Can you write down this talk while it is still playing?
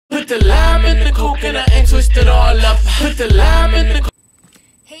the lime in the coconut and twist it all up. Put the lime in the.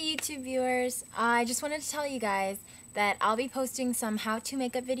 Hey YouTube viewers, I just wanted to tell you guys that I'll be posting some how-to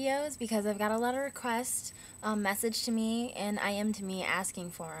makeup videos because I've got a lot of requests message to me and IM to me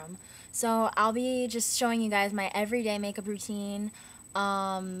asking for them. So I'll be just showing you guys my everyday makeup routine,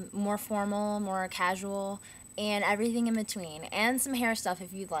 more formal, more casual, and everything in between, and some hair stuff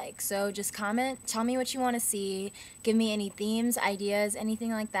if you'd like. So just comment, tell me what you want to see, give me any themes, ideas,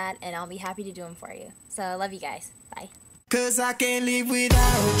 anything like that, and I'll be happy to do them for you. So I love you guys. Bye. 'Cause I can't live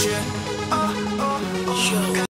without you.